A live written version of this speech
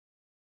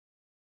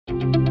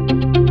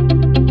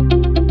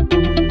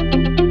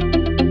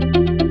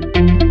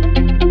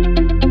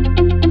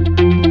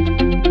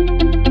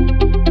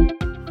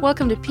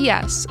to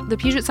PS, the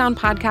Puget Sound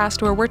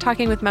podcast where we're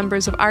talking with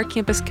members of our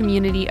campus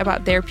community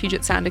about their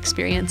Puget Sound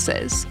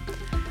experiences.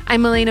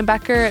 I'm Elena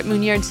Becker at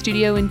Moonyard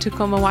Studio in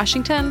Tacoma,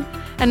 Washington,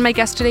 and my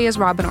guest today is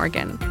Robin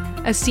Organ,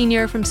 a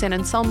senior from San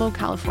Anselmo,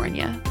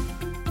 California.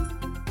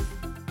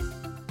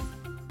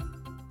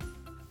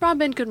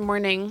 Robin, good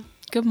morning.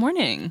 Good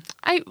morning.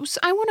 I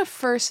want to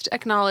first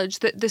acknowledge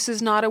that this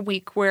is not a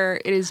week where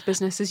it is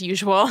business as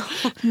usual.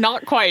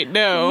 Not quite,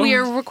 no. We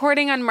are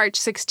recording on March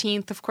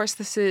 16th. Of course,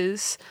 this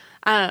is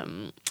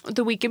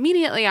the week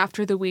immediately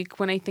after the week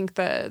when I think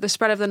the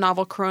spread of the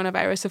novel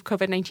coronavirus of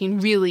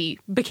COVID-19 really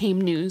became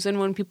news and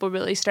when people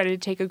really started to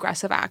take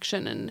aggressive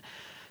action. And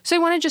so I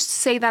want to just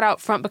say that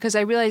out front because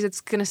I realize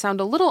it's going to sound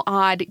a little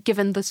odd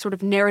given the sort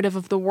of narrative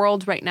of the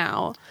world right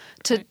now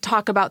to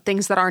talk about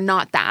things that are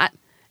not that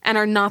and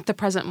are not the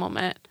present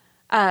moment.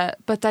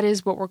 But that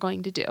is what we're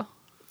going to do.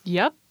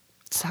 Yep.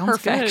 Sounds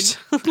perfect.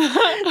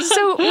 Good.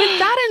 So with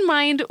that in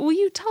mind, will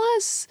you tell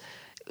us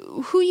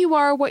who you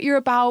are, what you're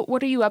about,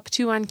 what are you up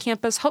to on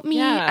campus? Help me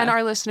and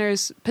our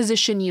listeners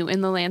position you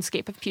in the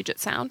landscape of Puget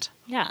Sound.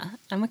 Yeah,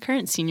 I'm a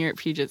current senior at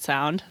Puget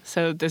Sound,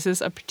 so this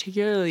is a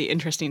particularly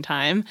interesting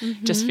time,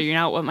 just figuring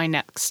out what my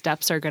next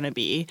steps are going to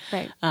be.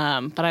 Right.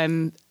 But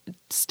I'm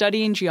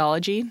studying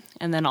geology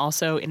and then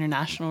also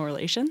international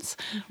relations,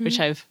 which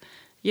I've,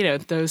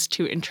 those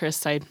two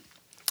interests, I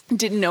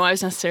didn't know I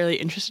was necessarily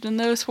interested in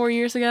those 4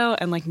 years ago.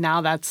 And now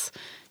that's,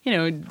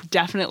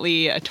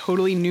 definitely a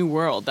totally new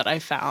world that I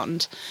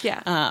found.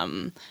 Yeah.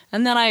 And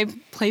then I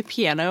play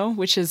piano,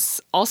 which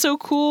is also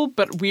cool,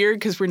 but weird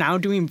because we're now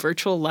doing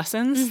virtual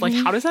lessons.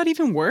 How does that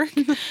even work?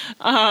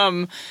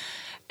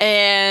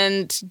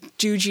 And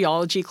do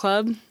geology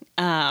club,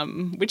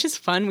 which is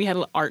fun. We had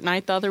an art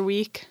night the other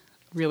week.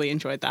 Really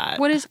enjoyed that.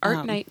 What is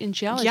art night in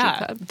geology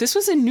club? This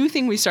was a new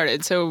thing we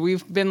started. So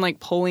we've been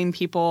polling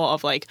people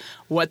of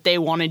what they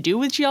want to do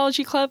with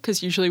geology club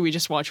because usually we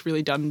just watch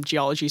really dumb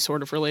geology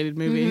sort of related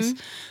movies.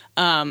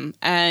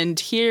 And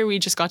here we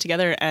just got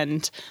together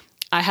and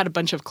I had a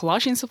bunch of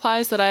collaging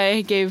supplies that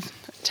I gave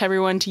to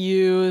everyone to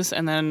use.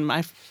 And then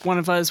one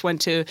of us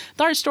went to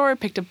the art store,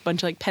 picked up a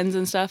bunch of pens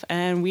and stuff,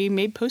 and we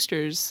made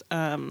posters.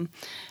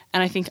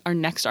 And I think our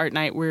next art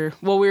night, we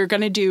were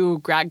going to do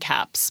grad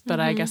caps, but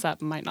I guess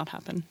that might not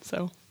happen.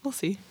 So we'll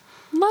see.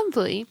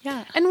 Lovely.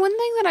 Yeah. And one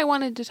thing that I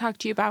wanted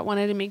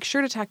to make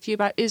sure to talk to you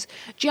about is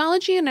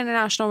geology and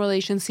international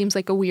relations seems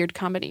like a weird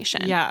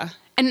combination. Yeah.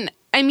 And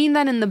I mean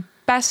that in the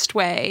best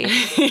way.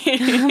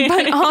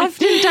 But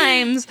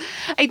oftentimes,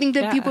 I think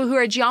that people who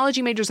are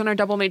geology majors and are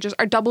double majors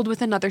are doubled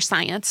with another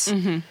science.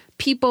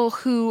 People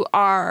who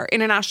are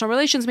international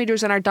relations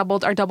majors and are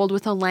doubled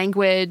with a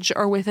language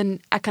or with an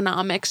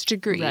economics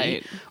degree.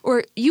 Right.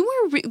 Or you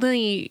were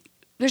really,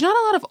 there's not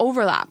a lot of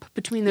overlap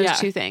between those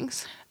two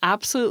things.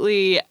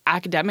 Absolutely.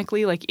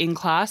 Academically, in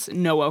class,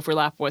 no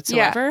overlap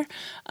whatsoever.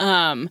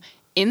 Yeah.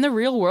 In the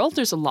real world,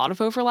 there's a lot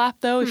of overlap,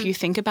 though. If you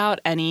think about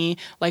any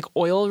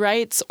oil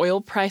rights, oil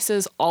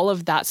prices, all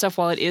of that stuff,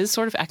 while it is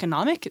sort of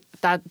economic,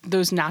 that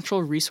those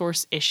natural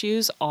resource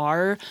issues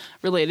are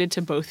related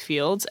to both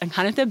fields. And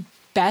kind of the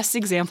best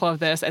example of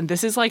this, and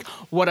this is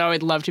what I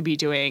would love to be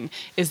doing,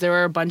 is there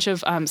were a bunch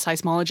of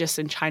seismologists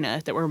in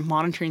China that were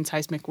monitoring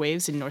seismic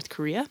waves in North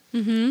Korea.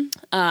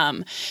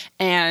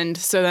 And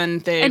so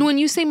then And when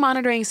you say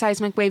monitoring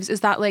seismic waves,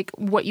 is that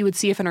what you would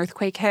see if an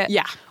earthquake hit?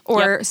 Yeah.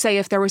 Or say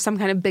if there was some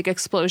kind of big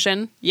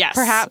explosion? Yes.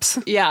 Perhaps?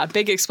 Yeah,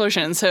 big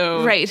explosion.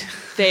 So right.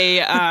 They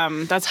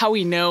that's how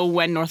we know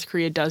when North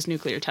Korea does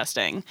nuclear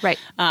testing. Right.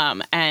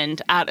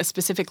 And at a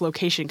specific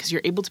location, because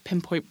you're able to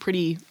pinpoint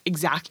pretty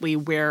exactly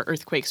where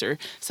earthquakes or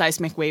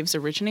seismic waves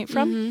originate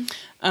from.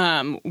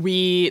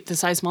 The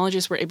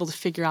seismologists were able to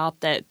figure out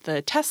that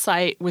the test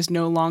site was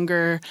no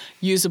longer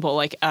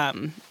usable,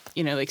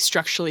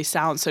 structurally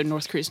sound. So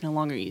North Korea is no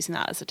longer using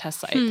that as a test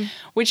site,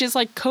 which is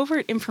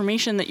covert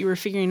information that you were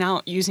figuring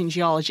out using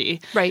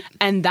geology. Right.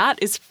 And that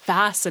is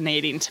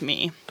fascinating to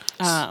me.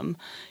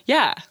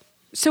 Yeah.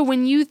 So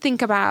when you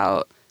think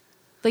about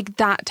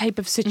that type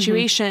of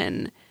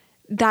situation,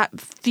 that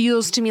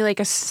feels to me like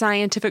a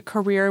scientific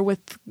career with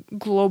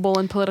global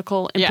and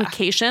political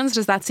implications.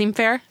 Does that seem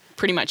fair?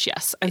 Pretty much,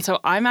 yes. And so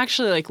I'm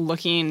actually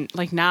looking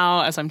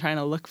now as I'm trying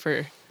to look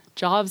for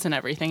jobs and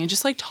everything and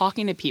just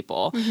talking to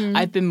people.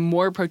 I've been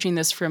more approaching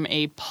this from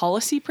a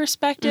policy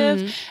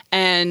perspective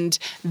and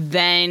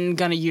then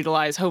going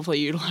to hopefully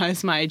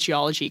utilize my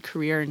geology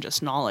career and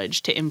just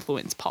knowledge to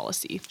influence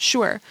policy.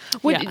 Sure.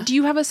 Do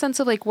you have a sense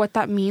of what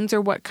that means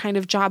or what kind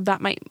of job that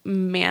might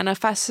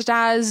manifest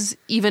as,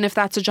 even if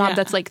that's a job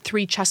that's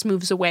 3 chess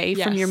moves away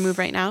from your move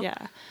right now?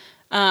 Yeah.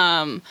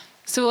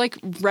 So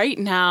right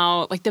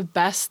now,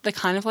 the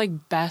kind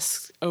of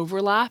best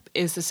overlap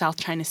is the South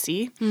China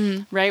Sea,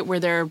 right? Where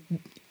there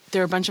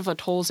are a bunch of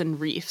atolls and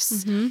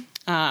reefs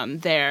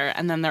there.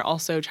 And then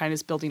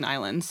China's building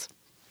islands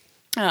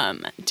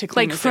to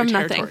claim as their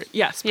territory. Nothing.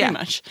 Yes, pretty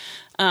much.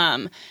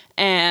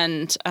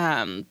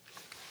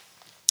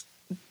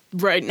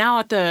 right now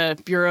at the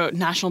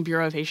National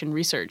Bureau of Ocean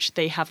Research,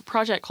 they have a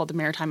project called the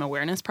Maritime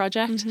Awareness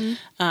Project,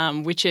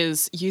 which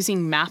is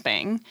using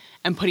mapping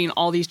and putting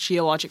all these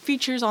geologic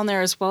features on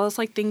there, as well as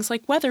like things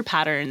like weather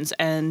patterns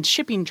and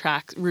shipping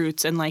track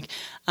routes and like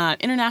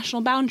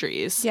international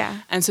boundaries. Yeah.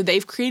 And so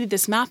they've created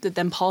this map that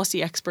then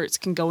policy experts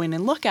can go in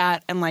and look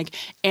at and like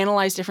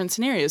analyze different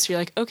scenarios. So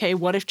you're like, okay,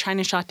 what if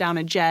China shot down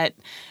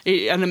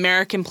an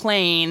American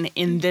plane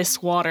in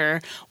this water?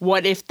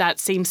 What if that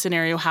same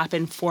scenario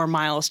happened 4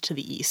 miles to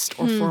the east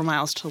or 4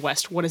 miles to the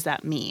west? What does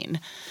that mean?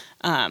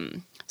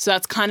 So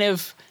that's kind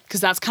of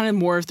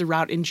more of the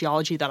route in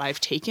geology that I've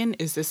taken,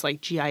 is this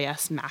like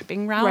GIS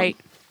mapping route. Right.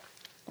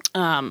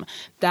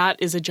 That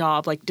is a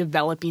job like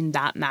developing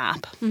that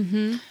map,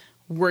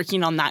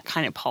 working on that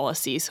kind of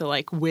policy. So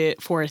like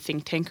for a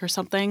think tank or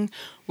something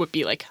would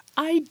be like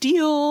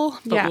ideal,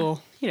 but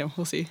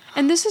we'll see.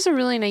 And this is a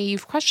really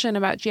naive question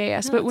about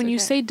GIS, but when you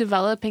say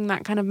developing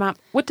that kind of map,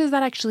 what does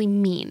that actually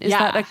mean? Is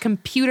that a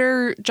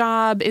computer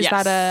job? Is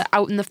that a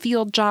out in the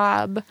field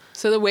job?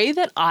 So the way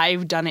that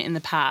I've done it in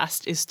the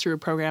past is through a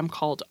program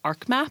called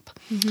ArcMap.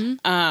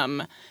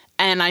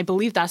 And I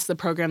believe that's the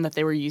program that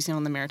they were using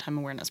on the Maritime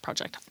Awareness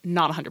Project.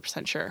 Not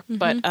 100% sure.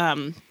 But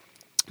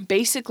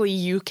basically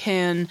you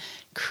can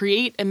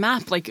create a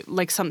map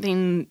like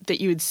something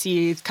that you would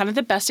see. Kind of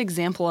the best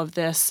example of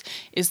this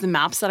is the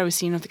maps that I was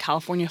seeing of the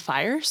California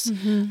fires,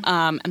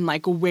 and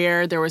like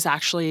where there was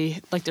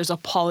actually like there's a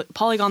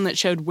polygon that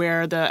showed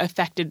where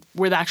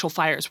the actual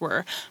fires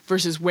were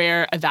versus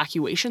where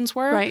evacuations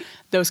were, right?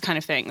 Those kind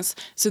of things.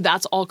 So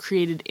that's all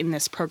created in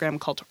this program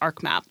called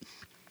ArcMap.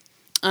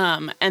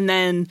 And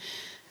then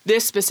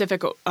this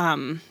specific,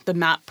 the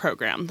MAP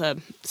program,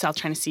 the South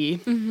China Sea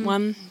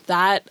one,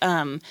 that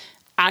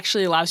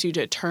actually allows you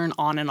to turn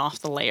on and off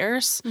the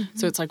layers.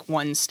 So it's like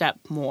one step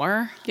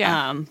more.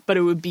 But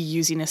it would be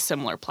using a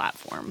similar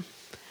platform.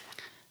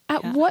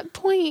 At what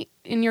point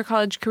in your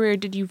college career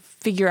did you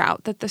figure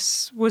out that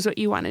this was what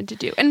you wanted to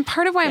do? And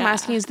part of why I'm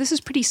asking is this is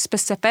pretty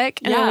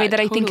specific in a way that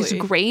I think is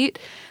great.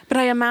 But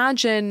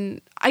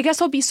I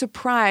guess I'll be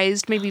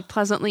surprised, maybe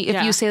pleasantly,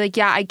 if you say like,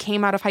 I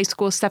came out of high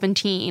school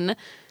 17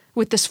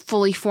 with this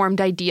fully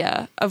formed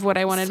idea of what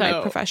I wanted my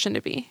profession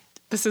to be.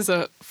 This is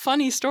a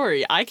funny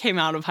story. I came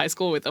out of high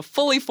school with a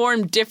fully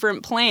formed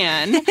different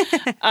plan.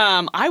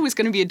 I was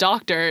going to be a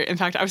doctor. In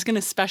fact, I was going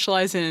to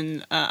specialize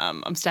in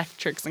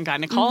obstetrics and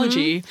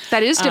gynecology.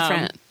 That is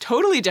different.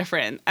 Totally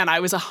different. And I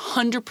was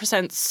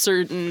 100%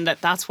 certain that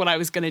that's what I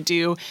was going to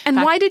do. And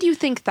why did you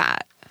think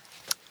that?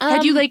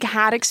 Had you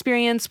had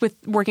experience with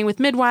working with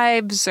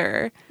midwives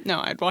or? No,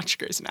 I'd watched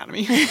Grey's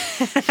Anatomy.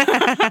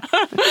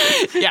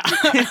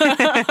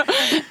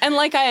 And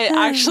I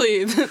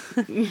actually,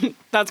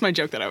 that's my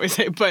joke that I always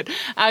say, but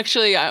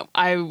actually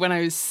I when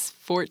I was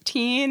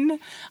 14,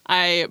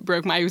 I was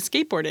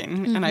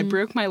skateboarding and I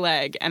broke my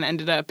leg and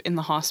ended up in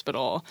the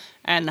hospital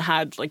and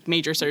had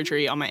major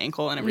surgery on my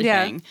ankle and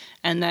everything.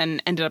 And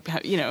then ended up,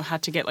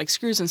 had to get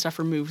screws and stuff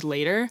removed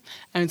later.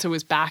 And so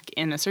was back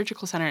in a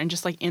surgical center and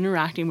just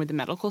interacting with the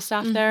medical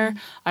staff there.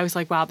 I was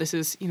like, wow, this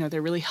is,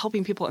 they're really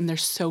helping people and they're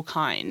so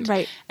kind.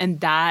 Right. And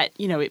that,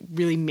 it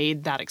really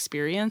made that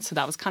experience. So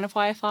that was kind of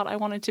why I thought I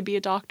wanted to be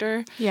a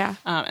doctor. Yeah.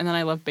 And then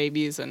I love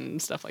babies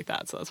and stuff like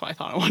that. So that's why I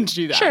thought I wanted to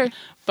do that. Sure.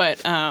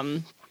 But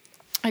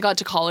I got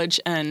to college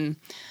and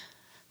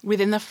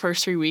within the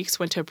first 3 weeks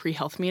went to a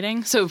pre-health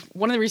meeting. So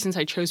one of the reasons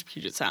I chose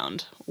Puget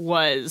Sound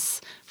was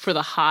for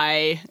the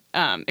high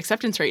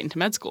acceptance rate into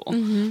med school.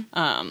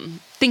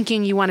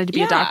 Thinking you wanted to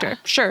be a doctor.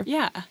 Sure.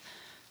 Yeah.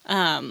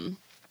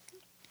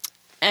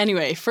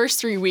 Anyway, first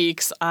 3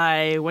 weeks,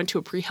 I went to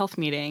a pre-health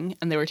meeting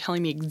and they were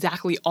telling me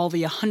exactly all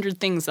the 100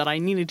 things that I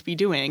needed to be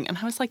doing. And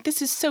I was like,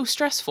 this is so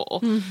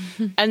stressful.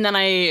 And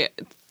then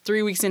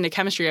 3 weeks into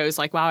chemistry, I was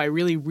like, wow, I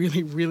really,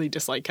 really, really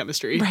dislike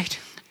chemistry. Right.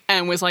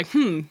 And was like,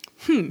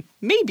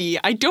 maybe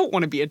I don't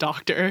want to be a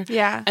doctor.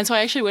 Yeah. And so I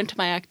actually went to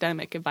my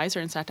academic advisor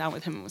and sat down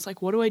with him and was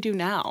like, what do I do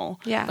now?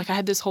 Yeah. I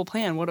had this whole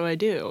plan. What do I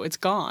do? It's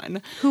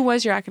gone. Who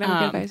was your academic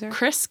advisor?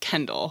 Chris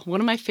Kendall, one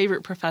of my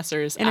favorite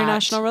professors.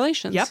 International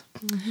Relations. Yep.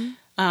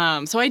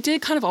 So I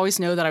did kind of always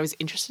know that I was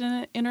interested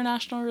in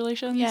international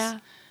relations. Yeah.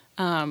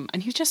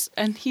 And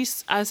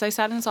he's, as I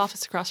sat in his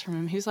office across from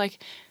him, he was like,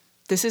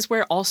 this is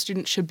where all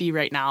students should be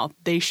right now.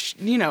 They,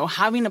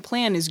 having a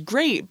plan is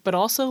great, but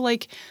also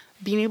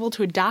being able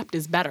to adapt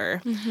is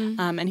better.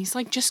 And he's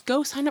like, just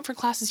go sign up for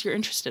classes you're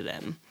interested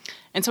in.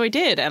 And so I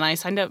did. And I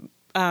signed up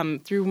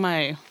through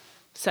my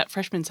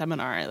freshman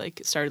seminar. I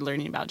started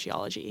learning about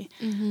geology.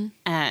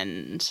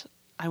 And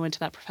I went to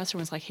that professor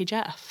and was like, hey,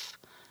 Jeff,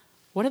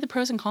 what are the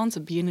pros and cons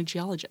of being a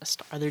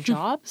geologist? Are there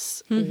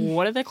jobs?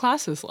 What are the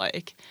classes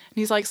like? And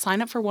he's like,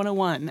 sign up for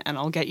 101 and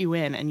I'll get you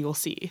in and you'll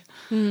see.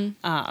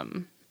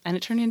 And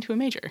it turned into a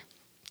major.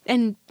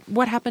 And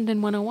what happened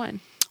in 101?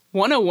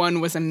 101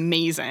 was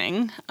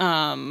amazing.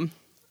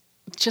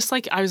 Just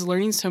I was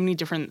learning so many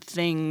different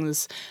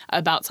things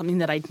about something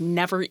that I'd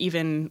never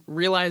even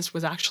realized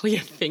was actually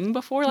a thing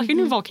before. I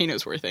knew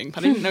volcanoes were a thing,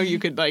 but I didn't know you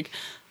could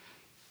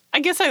I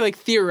guess I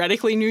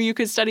theoretically knew you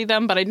could study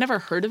them, but I'd never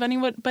heard of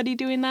anybody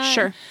doing that.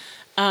 Sure.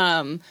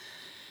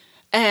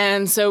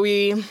 And so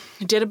we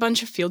did a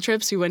bunch of field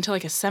trips. We went to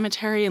like a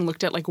cemetery and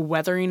looked at like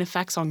weathering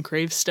effects on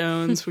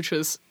gravestones, which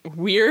was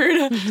weird,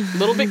 a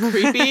little bit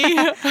creepy.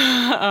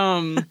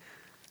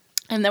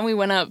 And then we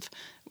went on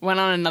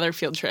another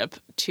field trip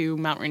to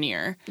Mount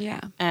Rainier. Yeah.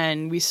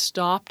 And we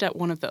stopped at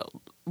one of the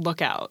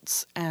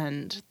lookouts,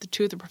 and the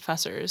two of the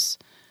professors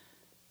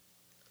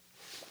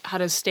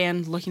had us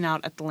stand looking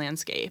out at the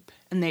landscape,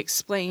 and they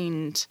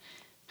explained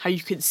how you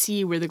could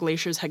see where the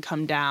glaciers had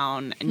come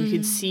down, and you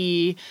could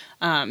see,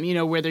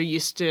 where there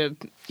used to,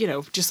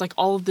 just like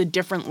all of the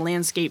different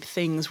landscape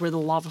things where the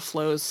lava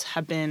flows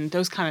have been,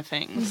 those kind of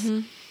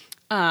things.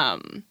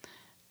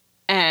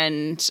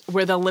 And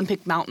where the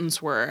Olympic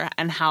Mountains were,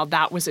 and how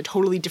that was a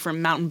totally different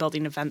mountain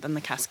building event than the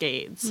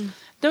Cascades.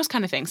 Those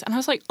kind of things. And I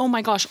was like, oh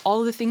my gosh,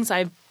 all of the things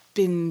I've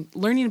been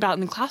learning about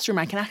in the classroom,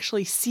 I can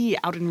actually see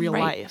out in real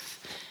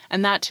life.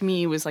 And that to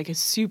me was like a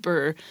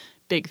super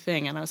big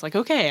thing. And I was like,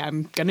 okay,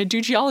 I'm going to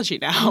do geology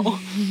now.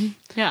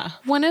 Yeah.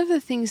 One of the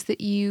things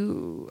that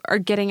you are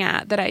getting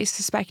at that I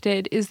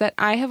suspected is that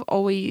I have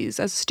always,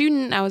 as a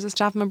student, now as a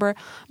staff member,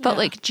 felt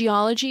like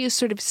geology is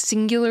sort of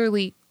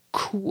singularly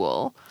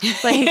cool.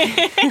 Like,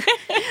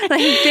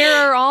 like there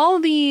are all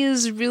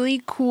these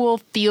really cool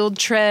field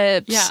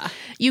trips. Yeah.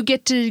 You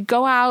get to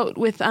go out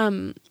with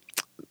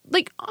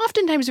like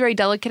oftentimes very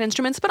delicate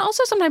instruments, but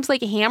also sometimes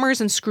like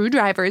hammers and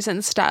screwdrivers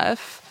and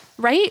stuff.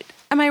 Right?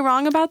 Am I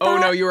wrong about that? Oh,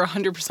 no, you were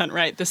 100%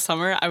 right. This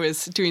summer, I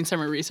was doing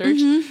summer research,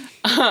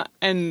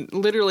 and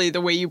literally the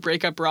way you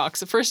break up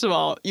rocks, first of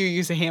all, you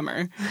use a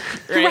hammer,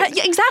 right?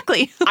 Yeah,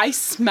 exactly. I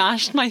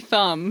smashed my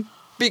thumb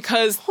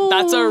because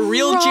that's a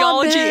real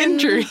geology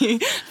injury.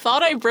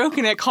 Thought I'd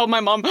broken it, called my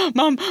mom,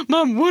 Mom,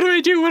 what do I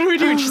do?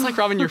 And she's like,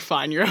 Robin, you're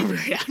fine. You're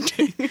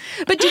overreacting.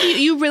 But did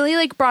you really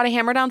like brought a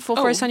hammer down full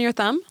force on your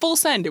thumb? Full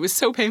send. It was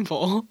so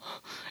painful.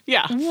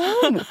 Yeah.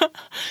 Whoa.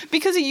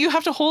 Because you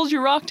have to hold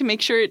your rock to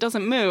make sure it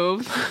doesn't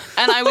move.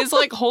 And I was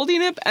like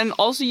holding it and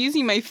also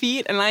using my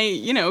feet. And I,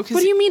 What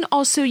do you mean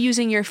also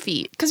using your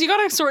feet? Because you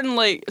got to sort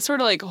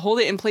of hold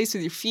it in place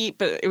with your feet,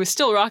 but it was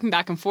still rocking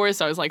back and forth.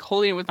 So I was like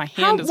holding it with my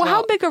hand as well.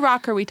 How big a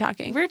rock are we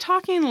talking? We're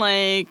talking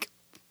like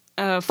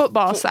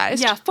football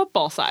size. Yeah,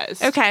 football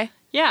size. Okay.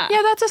 Yeah.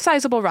 Yeah, that's a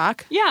sizable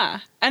rock. Yeah.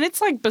 And it's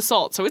like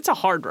basalt, so it's a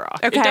hard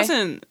rock. Okay. It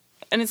doesn't,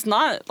 and it's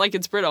not like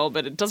it's brittle,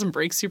 but it doesn't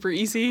break super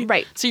easy.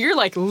 Right. So you're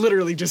like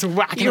literally just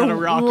whacking on a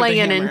rock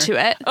laying with a hammer.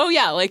 into it. Oh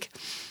yeah, like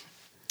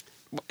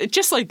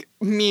just like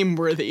meme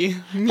worthy.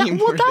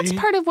 Well, that's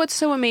part of what's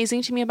so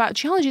amazing to me about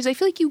geology is I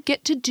feel like you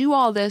get to do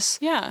all this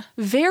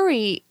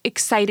very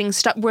exciting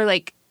stuff where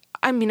like,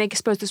 I mean, I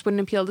suppose this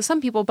wouldn't appeal to some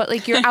people, but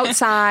like you're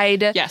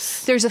outside.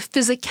 Yes. There's a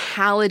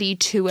physicality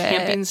to it.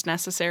 Camping's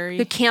necessary.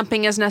 The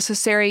camping is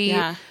necessary.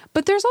 Yeah.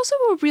 But there's also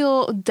a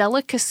real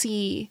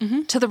delicacy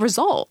to the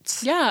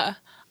results. Yeah.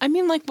 I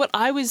mean, like what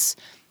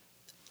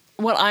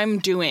I'm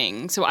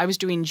doing, so I was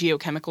doing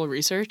geochemical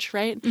research,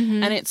 right?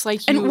 And it's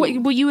like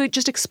will you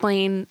just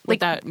explain what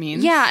that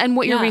means? Yeah, and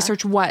what your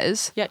research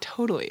was. Yeah,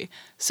 totally.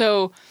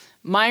 So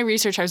my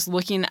research, I was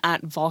looking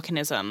at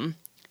volcanism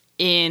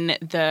in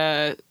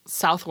the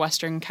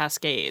southwestern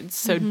Cascades,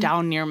 so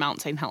down near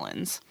Mount St.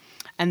 Helens.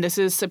 And this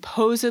is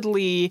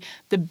supposedly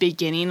the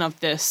beginning of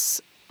this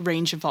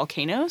range of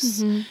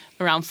volcanoes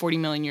around 40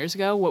 million years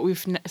ago. What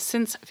we've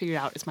since figured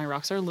out is my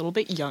rocks are a little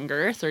bit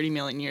younger, 30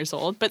 million years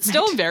old, but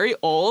still very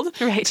old.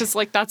 Right. Just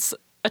like that's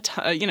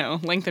a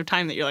length of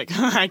time that you're like,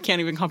 I can't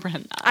even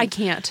comprehend that. I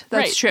can't.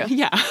 That's true.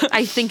 Yeah.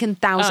 I think in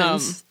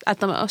thousands at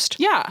the most.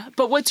 Yeah.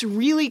 But what's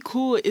really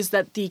cool is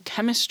that the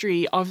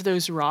chemistry of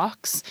those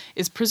rocks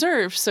is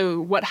preserved. So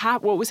what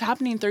was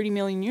happening 30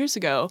 million years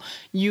ago,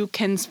 you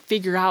can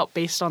figure out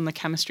based on the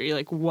chemistry,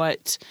 like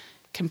what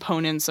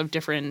components of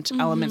different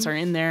elements are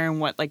in there and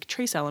what like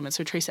trace elements.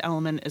 So trace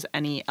element is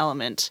any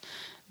element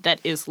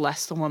that is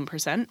less than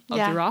 1% of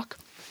the rock.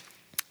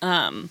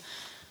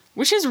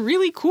 Which is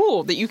really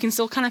cool that you can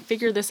still kind of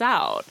figure this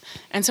out.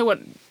 And so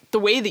the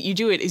way that you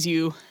do it is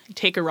you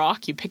take a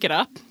rock, you pick it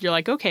up, you're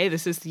like, okay,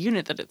 this is the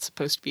unit that it's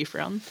supposed to be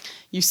from.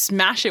 You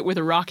smash it with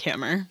a rock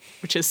hammer,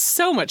 which is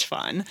so much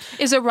fun.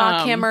 Is a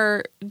rock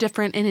hammer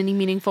different in any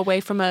meaningful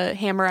way from a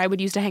hammer I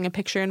would use to hang a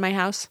picture in my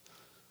house?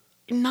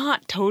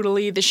 Not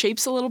totally. The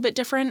shape's a little bit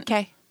different.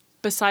 Okay.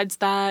 Besides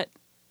that,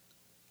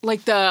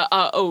 like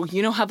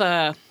you know how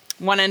the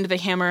one end of the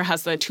hammer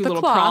has the two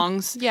little claw.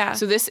 prongs? Yeah.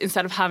 So this,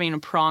 instead of having a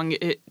prong,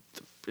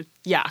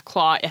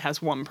 claw, it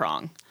has one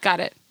prong.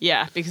 Got it.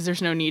 Yeah, because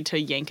there's no need to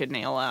yank a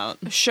nail out.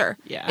 Sure.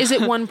 Yeah. Is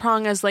it one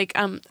prong as like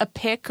a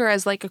pick or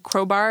as like a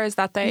crowbar? Is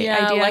that the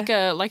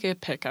idea? like a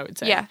pick, I would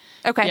say. Yeah.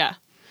 Okay. Yeah.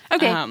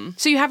 Okay.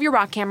 So you have your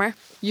rock hammer.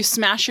 You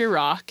smash your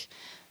rock,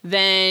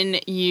 then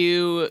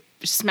you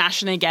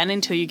smash it again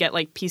until you get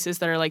like pieces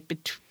that are like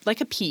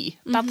a pea,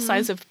 about the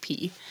size of a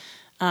pea.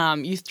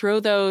 You throw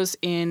those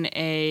in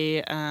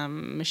a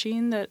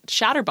machine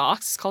Shatterbox.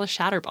 It's called a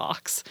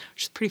Shatterbox,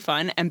 which is pretty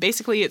fun. And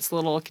basically, it's a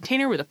little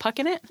container with a puck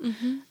in it,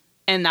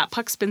 and that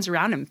puck spins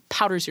around and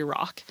powders your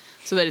rock,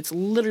 so that it's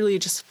literally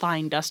just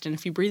fine dust. And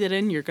if you breathe it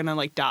in, you're gonna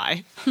like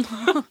die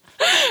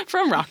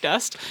from rock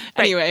dust.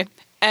 Right. Anyway,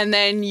 and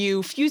then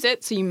you fuse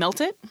it, so you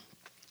melt it.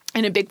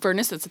 in a big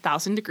furnace that's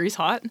 1,000 degrees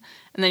hot,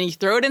 and then you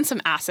throw it in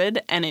some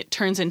acid, and it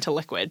turns into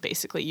liquid,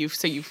 basically. You've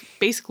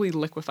basically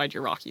liquefied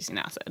your rock using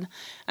acid.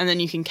 And then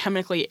you can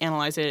chemically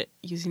analyze it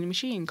using a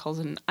machine called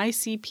an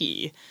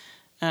ICP,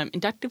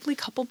 inductively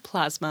coupled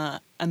plasma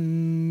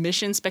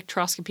emission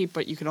spectroscopy,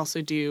 but you can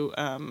also do,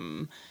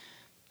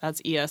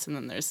 that's ES, and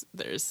then there's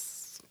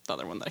the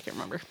other one that I can't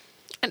remember.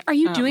 And are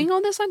you doing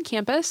all this on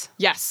campus?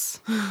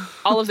 Yes.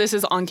 All of this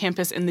is on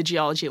campus in the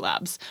geology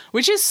labs,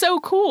 which is so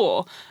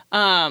cool.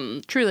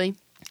 Truly.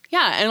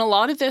 Yeah, and a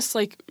lot of this,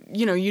 like,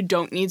 you know, you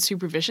don't need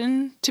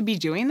supervision to be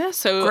doing this.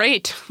 So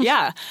Great.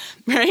 Yeah,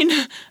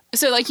 right?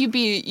 So, like,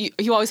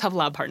 you always have a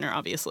lab partner,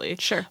 obviously.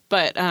 Sure.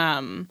 But,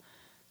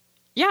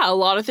 yeah, a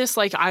lot of this,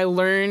 like, I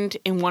learned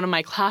in one of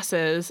my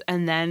classes,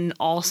 and then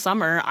all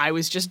summer I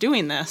was just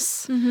doing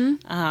this,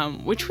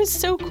 which was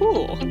so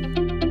cool.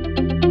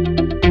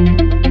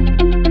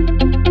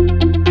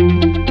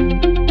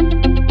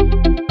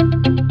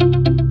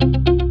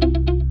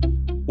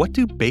 What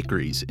do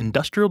bakeries,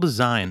 industrial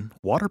design,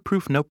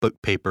 waterproof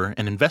notebook paper,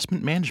 and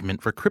investment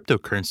management for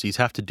cryptocurrencies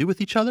have to do with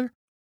each other?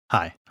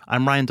 Hi,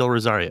 I'm Ryan Del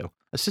Rosario,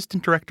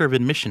 Assistant Director of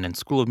Admission and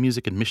School of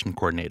Music Admission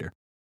Coordinator.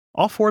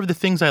 All 4 of the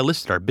things I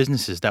listed are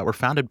businesses that were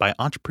founded by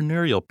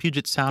entrepreneurial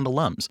Puget Sound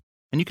alums,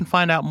 and you can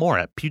find out more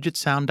at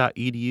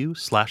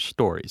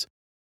pugetsound.edu/stories.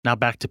 Now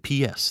back to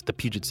PS, the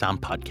Puget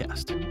Sound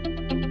podcast.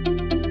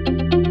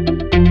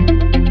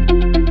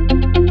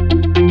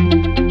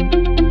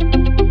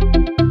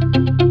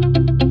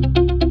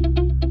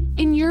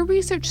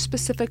 Research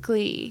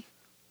specifically,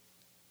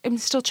 I'm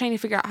still trying to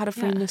figure out how to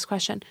frame this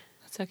question.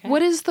 That's okay.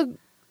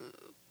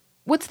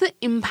 What's the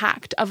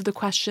impact of the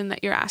question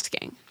that you're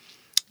asking?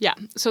 Yeah.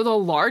 So the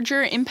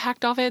larger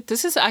impact of it,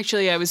 this is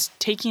actually, I was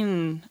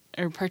taking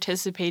or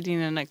participating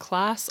in a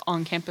class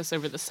on campus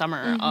over the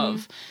summer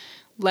of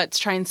let's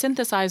try and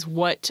synthesize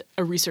what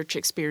a research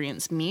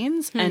experience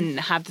means and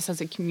have this as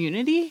a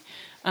community.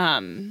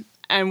 And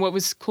what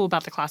was cool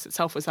about the class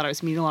itself was that I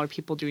was meeting a lot of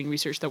people doing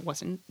research that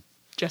wasn't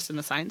just in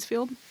the science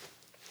field.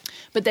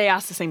 But they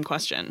asked the same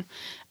question.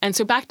 And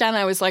so back then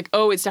I was like,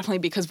 oh, it's definitely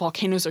because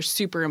volcanoes are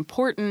super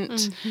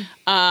important.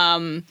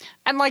 And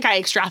like I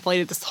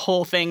extrapolated this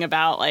whole thing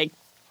about like,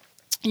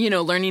 you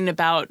know, learning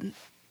about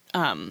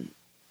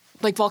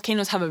like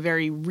volcanoes have a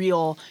very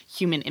real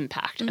human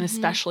impact and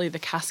especially the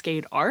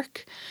Cascade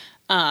Arc.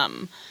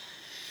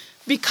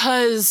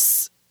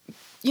 Because,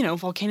 you know,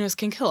 volcanoes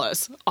can kill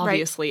us,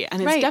 obviously,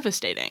 and it's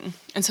devastating.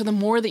 And so the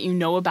more that you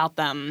know about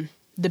them,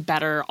 the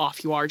better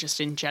off you are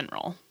just in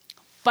general.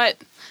 But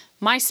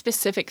my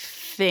specific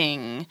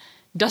thing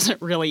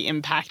doesn't really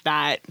impact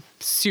that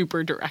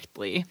super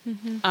directly.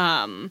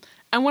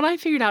 And what I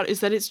figured out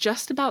is that it's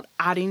just about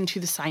adding to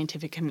the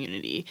scientific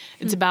community.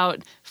 It's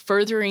about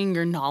furthering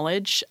your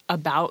knowledge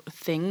about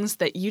things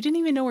that you didn't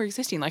even know were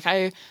existing. Like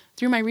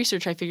through my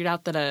research, I figured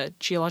out that a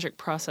geologic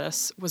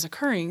process was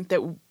occurring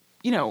that,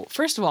 you know,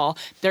 first of all,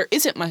 there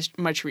isn't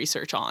much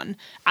research on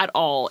at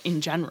all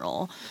in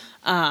general.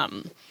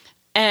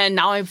 And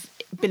now I've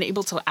been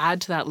able to add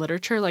to that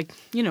literature, like,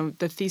 you know,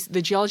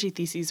 the geology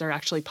theses are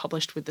actually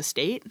published with the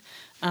state.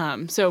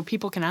 So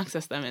people can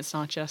access them. It's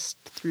not just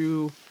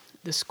through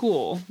the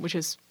school, which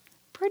is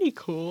pretty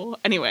cool.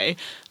 Anyway,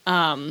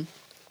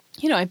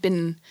 you know,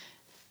 and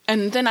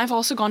then I've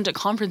also gone to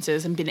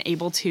conferences and been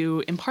able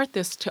to impart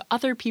this to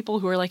other people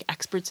who are like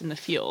experts in the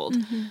field.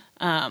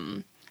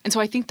 And so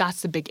I think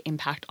that's the big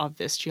impact of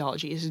this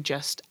geology is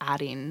just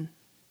adding,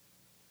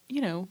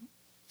 you know,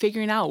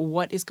 figuring out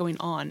what is going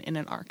on in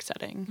an ARC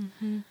setting.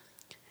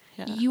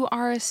 Yeah. You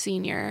are a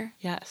senior.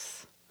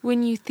 Yes.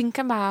 When you think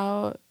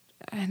about,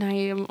 and I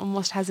am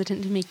almost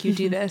hesitant to make you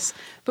do this,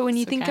 but when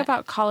you think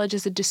about college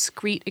as a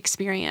discrete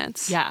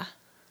experience,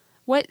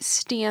 what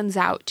stands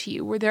out to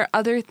you? Were there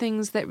other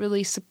things that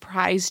really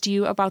surprised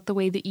you about the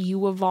way that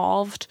you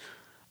evolved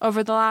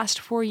over the last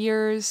 4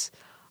 years?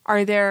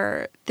 Are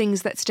there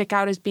things that stick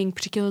out as being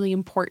particularly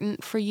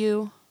important for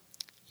you?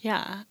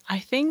 Yeah, I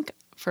think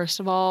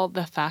first of all,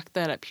 the fact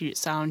that at Puget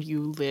Sound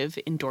you live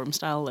in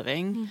dorm-style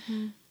living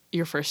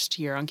your first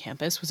year on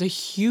campus was a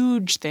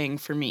huge thing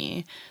for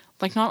me.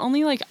 Like, not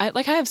only, I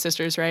have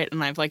sisters, right?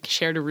 And I've, like,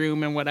 shared a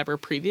room and whatever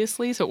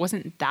previously, so it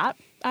wasn't that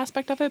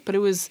aspect of it, but it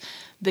was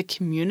the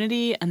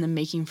community and the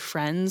making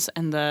friends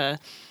and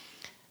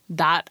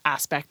that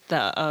aspect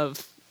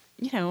of,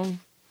 you know,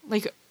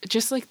 like,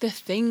 just, like, the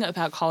thing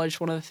about college,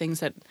 one of the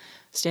things that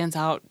stands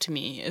out to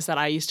me is that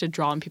I used to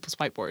draw on people's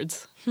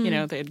whiteboards. You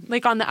know, they'd...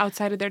 Like on the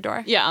outside of their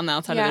door? Yeah, on the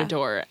outside of their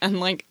door. And,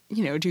 like,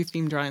 you know, do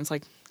theme drawings.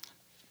 Like,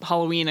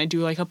 Halloween, I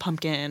do, like, a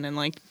pumpkin and,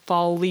 like,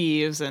 fall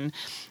leaves and,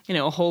 you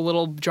know, a whole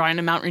little drawing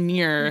of Mount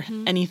Rainier,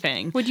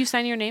 anything. Would you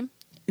sign your name?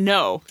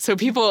 No. So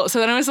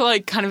then it was,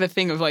 like, kind of a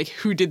thing of, like,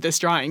 who did this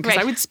drawing? Because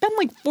I would spend,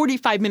 like,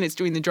 45 minutes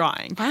doing the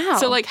drawing. Wow.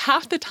 So, like,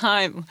 half the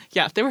time...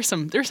 Yeah, there were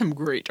some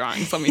great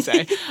drawings, let me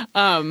say.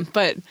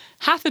 But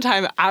half the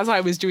time as I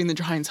was doing the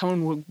drawing,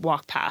 someone would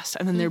walk past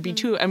and then there'd be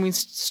two, and we'd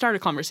start a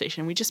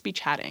conversation. We'd just be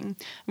chatting. And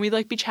we'd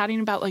like be chatting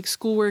about like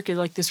schoolwork and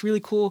like this really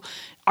cool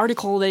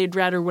article they'd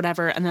read or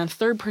whatever. And then a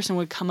third person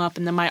would come up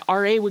and then my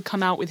RA would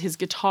come out with his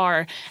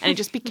guitar and it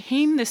just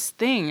became this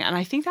thing. And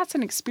I think that's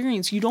an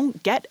experience you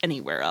don't get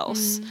anywhere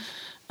else.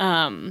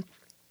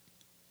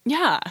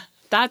 Yeah,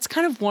 that's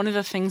kind of one of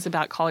the things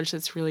about college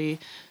that's really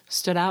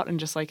stood out and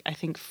just like I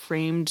think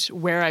framed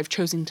where I've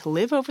chosen to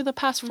live over the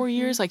past 4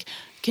 years, like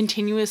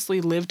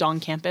continuously lived on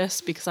campus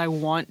because I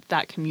want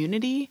that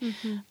community.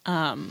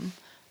 I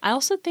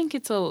also think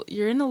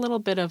you're in a little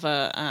bit of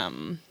a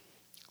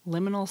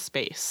liminal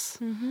space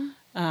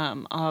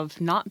of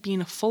not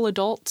being a full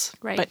adult,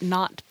 Right. but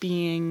not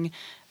being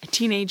a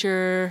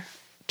teenager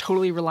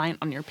totally reliant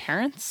on your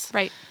parents.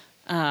 Right.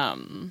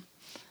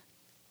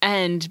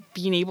 And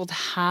being able to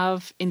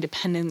have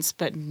independence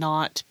but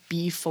not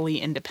be fully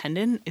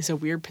independent is a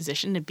weird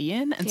position to be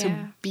in. And so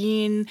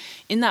being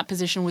in that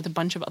position with a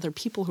bunch of other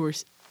people who are,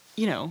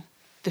 you know,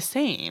 the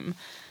same,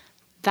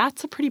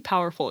 that's a pretty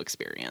powerful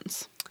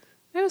experience.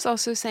 I was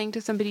also saying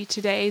to somebody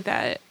today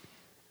that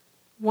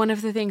one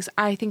of the things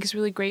I think is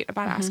really great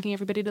about asking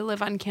everybody to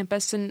live on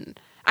campus, and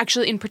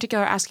actually in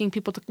particular asking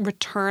people to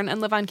return and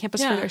live on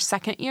campus for their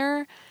second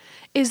year,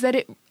 is that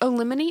it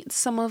eliminates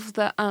some of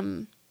the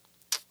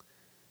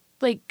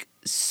like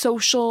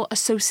social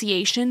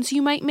associations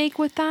you might make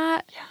with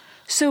that. Yeah.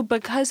 So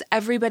because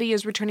everybody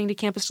is returning to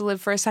campus to live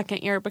for a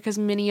second year, because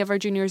many of our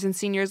juniors and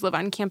seniors live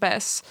on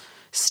campus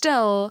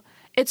still,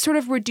 it sort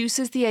of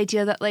reduces the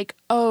idea that like,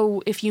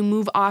 oh, if you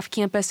move off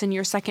campus in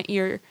your second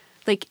year,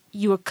 like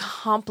you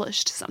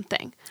accomplished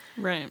something.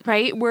 Right.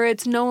 Right? Where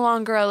it's no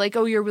longer like,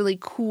 oh, you're really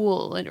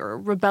cool or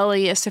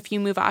rebellious if you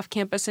move off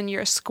campus and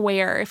you're a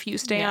square if you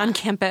stay on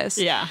campus.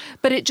 Yeah.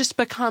 But it just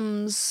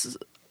becomes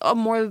a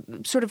more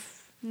sort of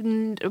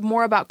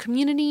more about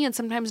community and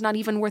sometimes not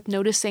even worth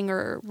noticing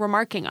or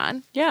remarking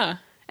on. Yeah.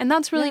 And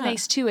that's really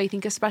nice too, I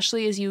think,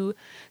 especially as you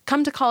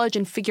come to college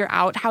and figure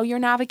out how you're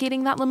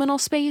navigating that liminal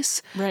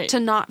space, to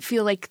not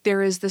feel like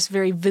there is this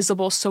very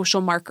visible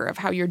social marker of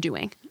how you're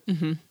doing.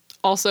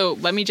 Also,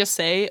 let me just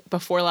say,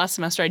 before last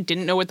semester, I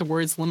didn't know what the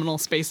words liminal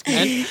space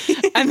meant.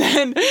 And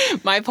then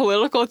my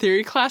political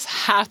theory class,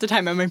 half the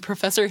time, and my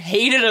professor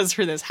hated us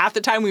for this. Half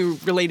the time, we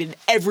related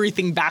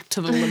everything back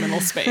to the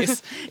liminal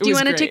space. Do you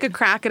want to take a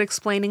crack at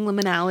explaining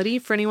liminality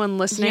for anyone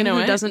listening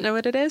who doesn't know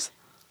what it is?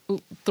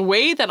 The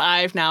way that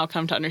I've now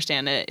come to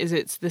understand it is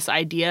it's this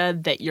idea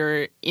that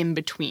you're in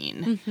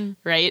between,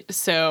 right?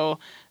 So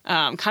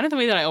kind of the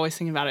way that I always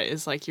think about it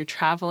is like you're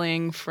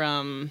traveling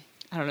from,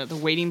 I don't know, the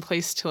waiting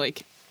place to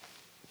like,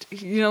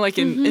 you know, like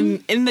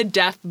in the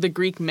death, the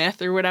Greek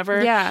myth or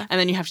whatever. Yeah. And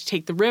then you have to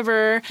take the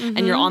river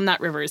and you're on that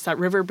river. It's that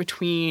river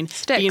between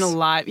being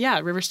alive. Yeah,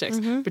 river Styx.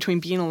 Between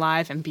being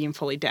alive and being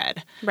fully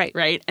dead. Right.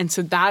 Right. And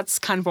so that's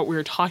kind of what we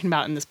were talking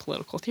about in this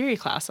political theory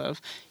class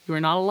of you are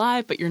not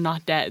alive, but you're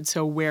not dead.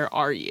 So where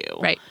are you?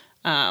 Right.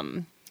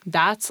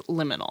 That's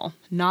liminal.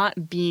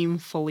 Not being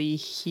fully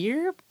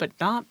here, but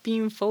not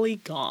being fully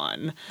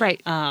gone.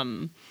 Right.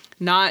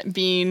 Not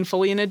being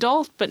fully an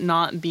adult, but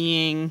not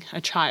being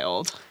a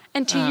child.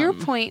 And to your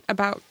point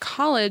about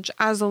college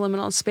as a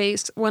liminal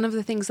space, one of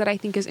the things that I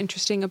think is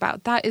interesting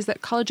about that is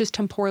that college is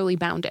temporally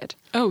bounded.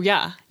 Oh,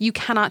 yeah. You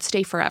cannot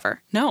stay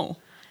forever. No.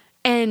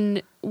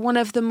 And one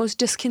of the most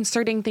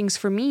disconcerting things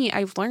for me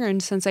I've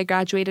learned since I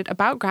graduated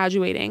about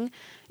graduating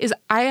is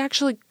I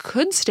actually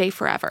could stay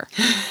forever.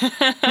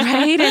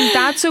 Right? And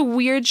that's a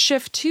weird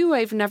shift too.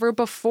 I've never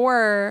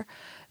before...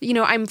 You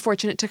know, I'm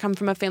fortunate to come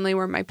from a family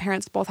where my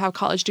parents both have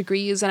college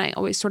degrees, and I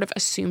always sort of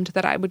assumed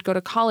that I would go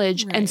to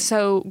college. Right. And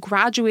so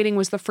graduating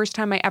was the first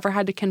time I ever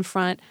had to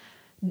confront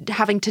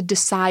having to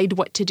decide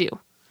what to do.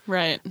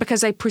 Right.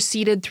 Because I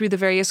proceeded through the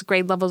various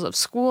grade levels of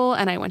school,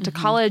 and I went to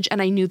college,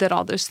 and I knew that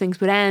all those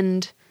things would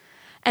end.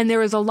 And there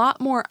was a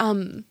lot more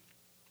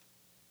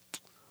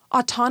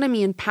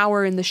autonomy and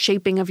power in the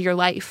shaping of your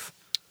life.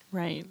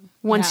 Right.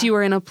 Once you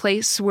are in a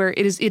place where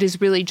it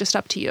is really just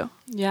up to you.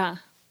 Yeah.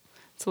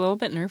 It's a little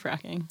bit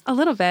nerve-wracking. A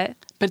little bit.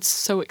 But it's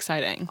so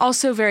exciting.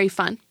 Also very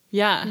fun.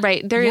 Yeah.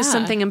 Right. There is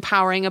something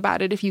empowering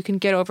about it if you can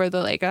get over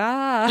the like,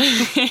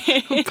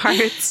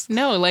 parts.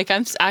 No, like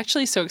I'm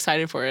actually so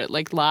excited for it.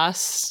 Like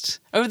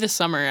over the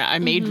summer, I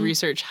made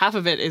research. Half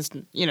of it is,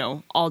 you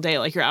know, all day.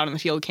 Like you're out in the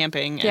field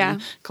camping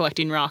and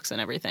collecting rocks and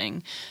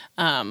everything.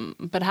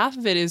 But half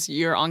of it is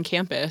you're on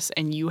campus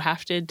and you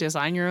have to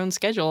design your own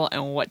schedule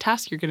and what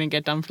tasks you're going to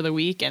get done for the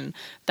week and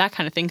that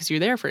kind of thing because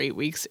you're there for 10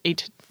 weeks,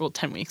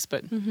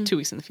 but 2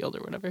 weeks in the field or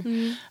whatever.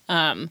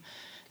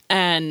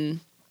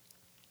 And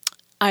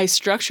I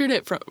structured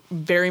it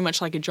very much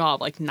like a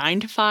job, like 9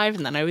 to 5,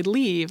 and then I would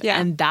leave.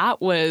 Yeah. And I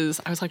was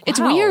like, wow. It's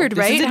weird,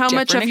 right? How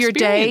much of your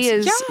day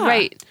is,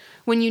 right,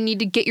 when you need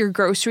to get your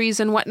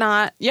groceries and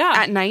whatnot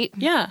at night.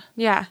 Yeah.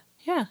 Yeah.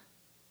 Yeah.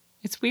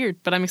 It's weird,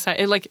 but I'm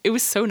excited. It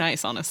was so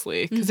nice,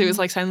 honestly, because it was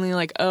like suddenly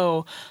like,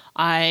 oh,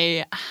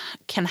 I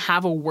can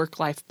have a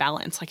work-life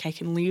balance. Like I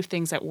can leave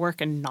things at work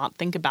and not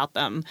think about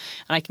them,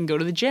 and I can go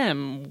to the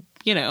gym,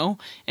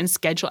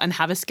 and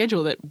have a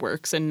schedule that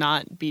works and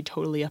not be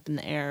totally up in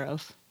the air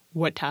of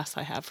what tasks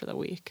I have for the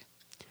week.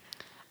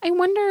 I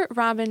wonder,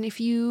 Robin, if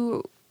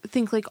you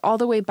think like all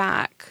the way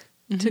back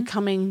to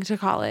coming to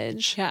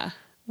college. Yeah.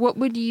 What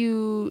would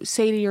you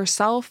say to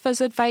yourself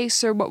as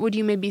advice, or what would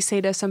you maybe say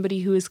to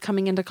somebody who is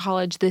coming into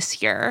college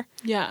this year?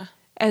 Yeah.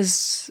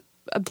 As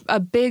a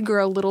big or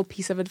a little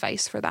piece of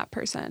advice for that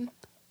person?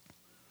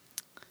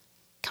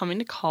 Coming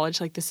to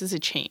college, like this is a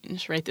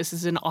change, right? This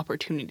is an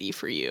opportunity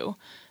for you.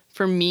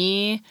 For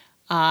me,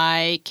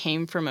 I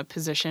came from a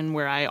position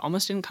where I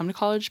almost didn't come to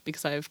college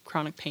because I have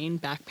chronic pain,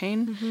 back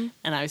pain,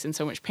 and I was in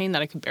so much pain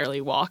that I could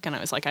barely walk. And I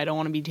was like, I don't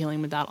want to be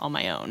dealing with that on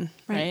my own,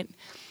 right?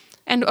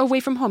 And away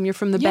from home, you're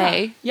from the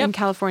Bay in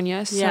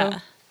California, so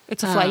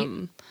it's a flight.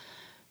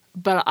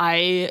 But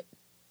I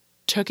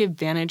took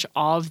advantage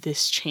of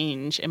this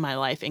change in my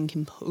life and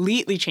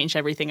completely changed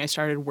everything. I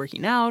started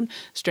working out,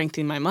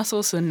 strengthening my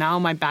muscles, so now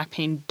my back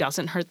pain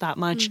doesn't hurt that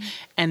much.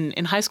 And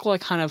in high school, I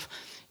kind of,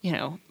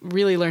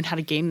 really learned how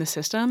to game the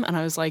system. And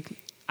I was like,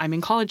 I'm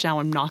in college now,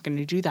 I'm not going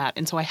to do that.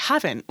 And so I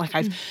haven't. Like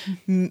I've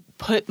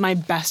put my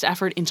best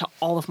effort into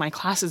all of my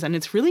classes, and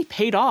it's really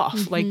paid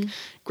off, like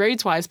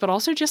grades-wise, but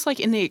also just like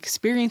in the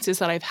experiences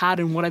that I've had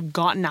and what I've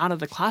gotten out of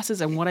the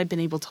classes and what I've been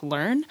able to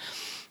learn.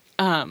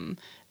 And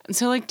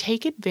so like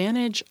take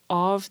advantage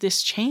of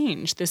this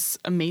change, this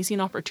amazing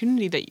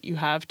opportunity that you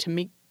have to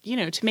make,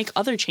 to make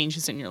other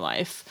changes in your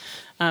life,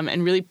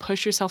 and really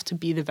push yourself to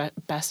be the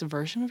best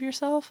version of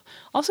yourself.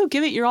 Also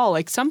give it your all.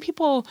 Like some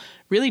people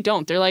really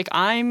don't. They're like,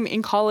 I'm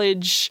in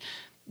college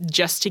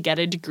just to get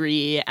a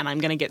degree and I'm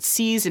going to get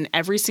C's in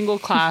every single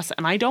class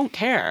and I don't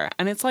care.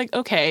 And it's like,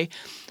 okay,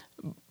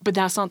 but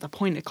that's not the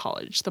point of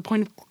college. The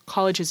point of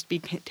college is to be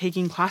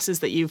taking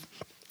classes that you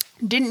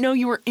didn't know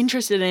you were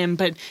interested in,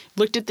 but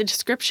looked at the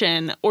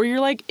description, or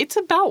you're like, it's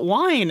about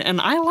wine and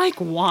I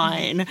like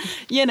wine,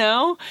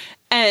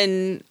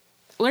 and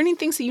learning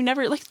things that you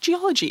never, like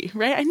geology,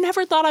 right? I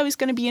never thought I was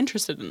going to be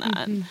interested in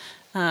that.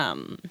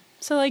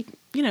 So like,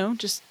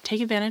 just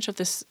take advantage of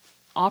this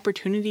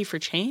opportunity for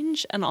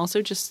change and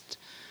also just,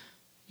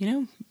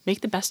 make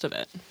the best of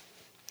it.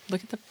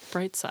 Look at the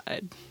bright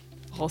side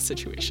of all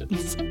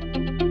situations.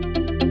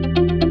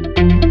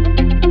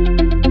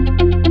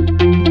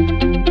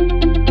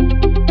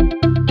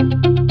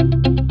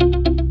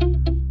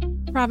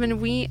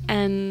 Robin, we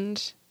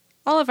end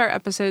all of our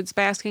episodes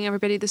by asking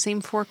everybody the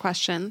same 4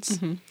 questions.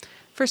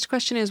 First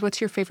question is,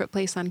 what's your favorite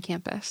place on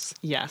campus?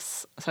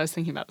 Yes. So I was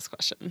thinking about this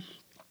question.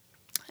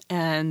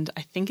 And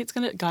I think it's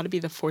got to be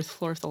the 4th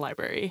floor of the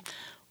library,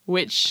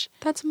 which...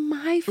 That's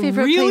my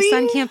favorite place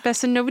on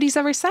campus, and nobody's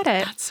ever said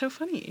it. That's so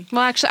funny.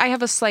 Well, actually, I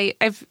have a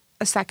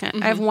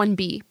second. I have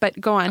 1B, but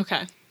go on.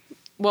 Okay.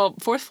 Well,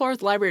 4th floor of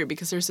the library,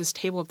 because there's this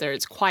table up there.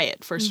 It's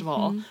quiet, first of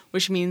all,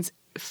 which means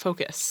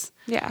focus.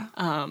 Yeah.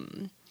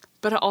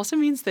 But it also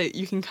means that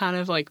you can kind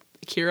of like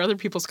hear other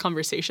people's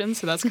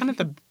conversations. So that's kind of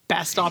the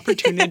best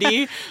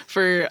opportunity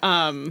for,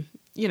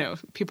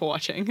 people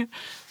watching.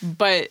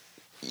 But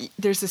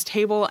there's this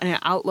table and it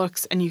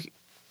outlooks and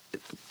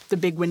the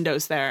big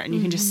windows there, and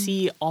you can just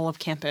see all of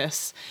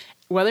campus.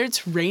 Whether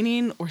it's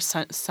raining or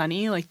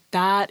sunny, like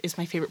that is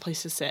my favorite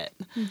place to sit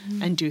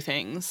and do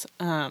things.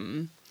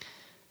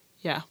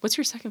 Yeah. What's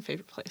your second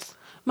favorite place?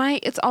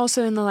 It's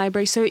also in the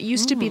library. So it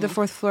used to be the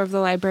 4th floor of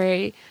the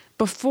library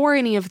before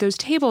any of those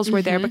tables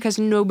were there, because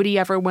nobody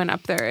ever went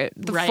up there.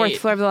 The 4th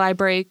floor of the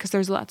library, because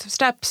there's lots of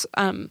steps,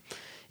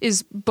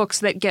 is books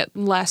that get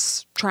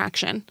less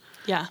traction.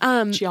 Yeah.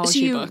 Books.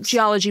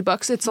 Geology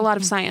books. It's a lot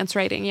of science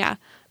writing. Yeah.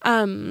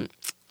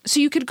 So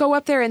you could go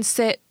up there and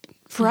sit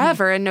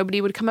forever and nobody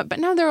would come up. But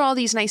now there are all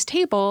these nice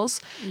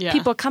tables. Yeah.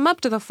 People come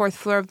up to the 4th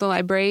floor of the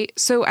library.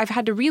 So I've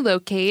had to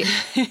relocate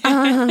to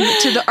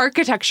the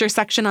architecture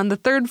section on the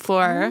 3rd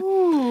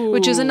floor,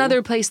 which is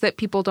another place that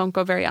people don't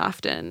go very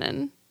often.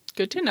 And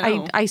good to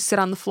know. I sit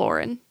on the floor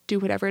and do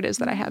whatever it is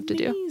that I have to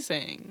do.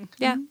 Amazing.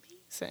 Yeah.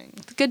 Amazing.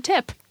 Good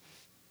tip.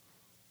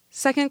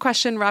 Second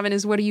question, Robin,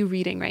 is what are you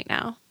reading right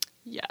now?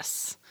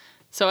 Yes.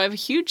 So I have a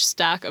huge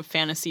stack of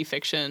fantasy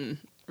fiction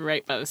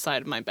right by the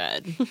side of my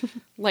bed.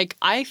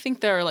 I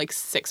think there are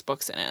 6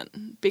 books in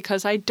it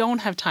because I don't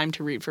have time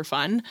to read for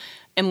fun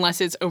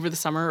unless it's over the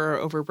summer or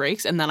over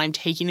breaks, and then I'm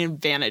taking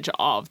advantage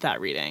of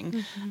that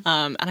reading.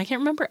 And I can't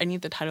remember any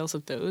of the titles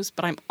of those,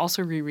 but I'm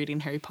also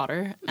rereading Harry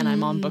Potter, and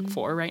I'm on book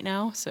 4 right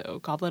now, so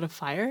Goblet of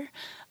Fire.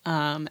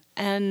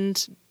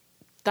 And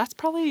that's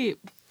probably,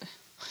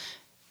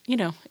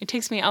 it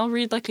takes me, I'll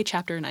read a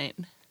chapter a night.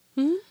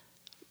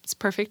 It's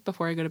perfect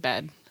before I go to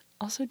bed.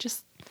 Also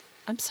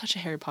I'm such a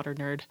Harry Potter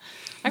nerd.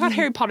 I got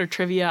Harry Potter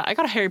trivia. I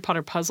got a Harry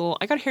Potter puzzle.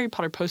 I got Harry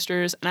Potter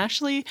posters. And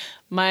actually,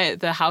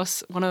 the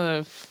house, one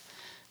of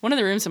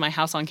the rooms in my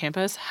house on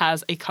campus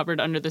has a cupboard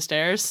under the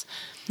stairs.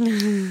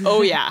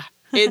 Oh yeah,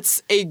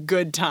 it's a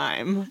good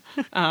time.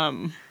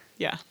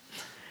 Yeah.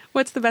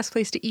 What's the best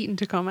place to eat in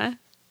Tacoma?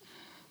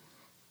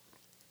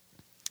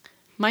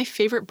 My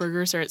favorite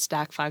burgers are at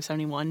Stack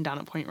 571 down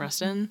at Point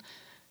Ruston.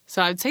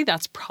 So I'd say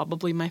that's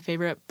probably my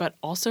favorite, but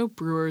also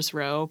Brewers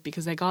Row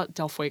because I got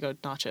Del Fuego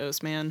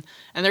nachos, man.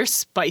 And they're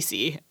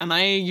spicy. And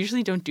I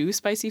usually don't do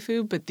spicy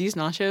food, but these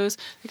nachos,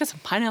 they got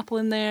some pineapple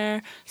in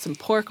there, some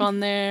pork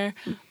on there.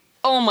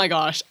 Oh my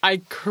gosh,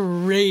 I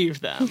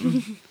crave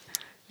them.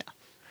 Yeah.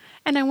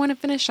 And I want to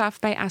finish off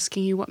by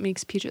asking you what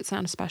makes Puget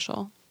Sound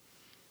special.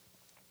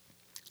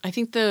 I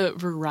think the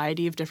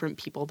variety of different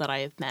people that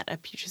I have met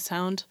at Puget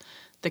Sound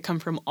that come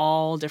from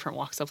all different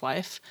walks of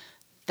life.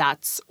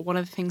 That's one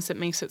of the things that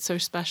makes it so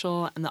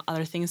special. And the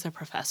other thing is the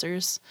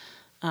professors.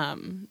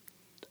 3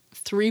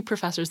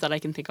 professors that I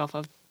can think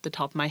of the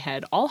top of my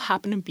head all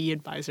happen to be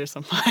advisors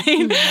of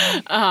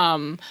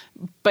mine.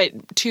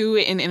 But 2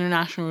 in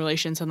international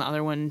relations and the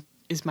other one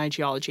is my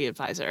geology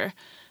advisor.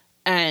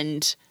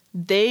 And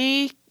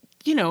they,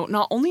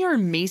 not only are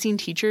amazing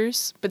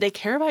teachers, but they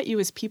care about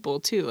you as people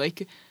too.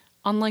 Like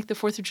on the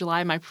 4th of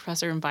July, my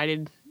professor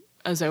invited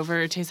us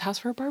over to his house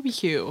for a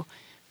barbecue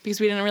because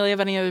we didn't really have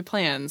any other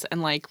plans.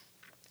 And we'll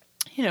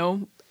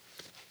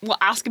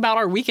ask about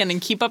our weekend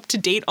and keep up to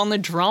date on the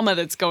drama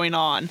that's going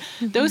on.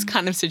 Those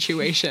kind of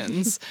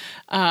situations.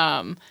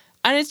 And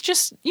it's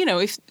just,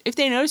 if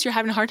they notice you're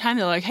having a hard time,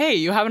 they're like, hey,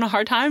 you having a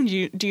hard time?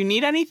 Do you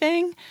need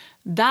anything?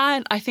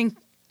 That, I think,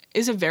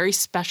 is a very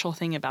special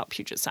thing about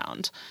Puget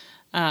Sound.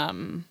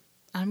 I'm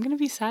going to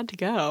be sad to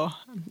go.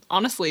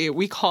 Honestly,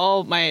 we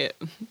call my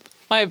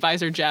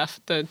advisor, Jeff,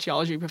 the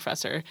geology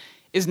professor,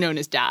 is known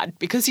as Dad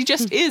because he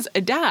just is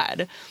a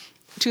dad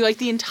to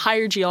the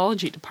entire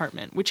geology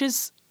department, which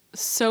is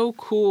so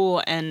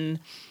cool and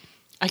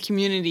a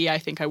community I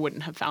think I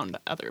wouldn't have found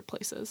other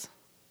places.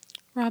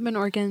 Robin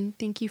Organ,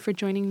 thank you for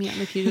joining me on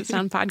the Puget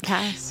Sound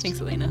podcast. Thanks,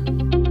 Elena.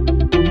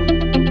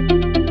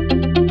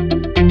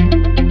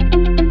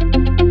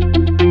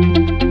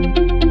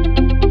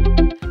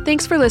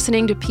 Thanks for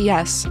listening to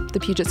PS, the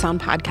Puget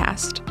Sound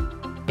podcast.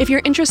 If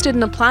you're interested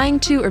in applying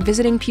to or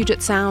visiting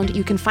Puget Sound,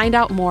 you can find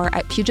out more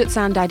at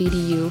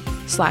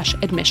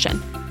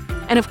pugetsound.edu/admission.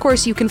 And of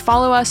course, you can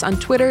follow us on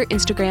Twitter,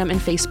 Instagram, and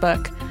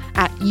Facebook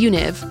at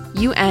UNIV,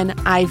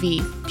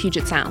 UNIV,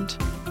 Puget Sound.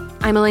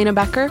 I'm Elena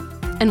Becker,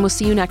 and we'll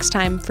see you next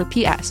time for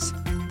PS,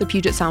 the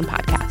Puget Sound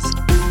podcast.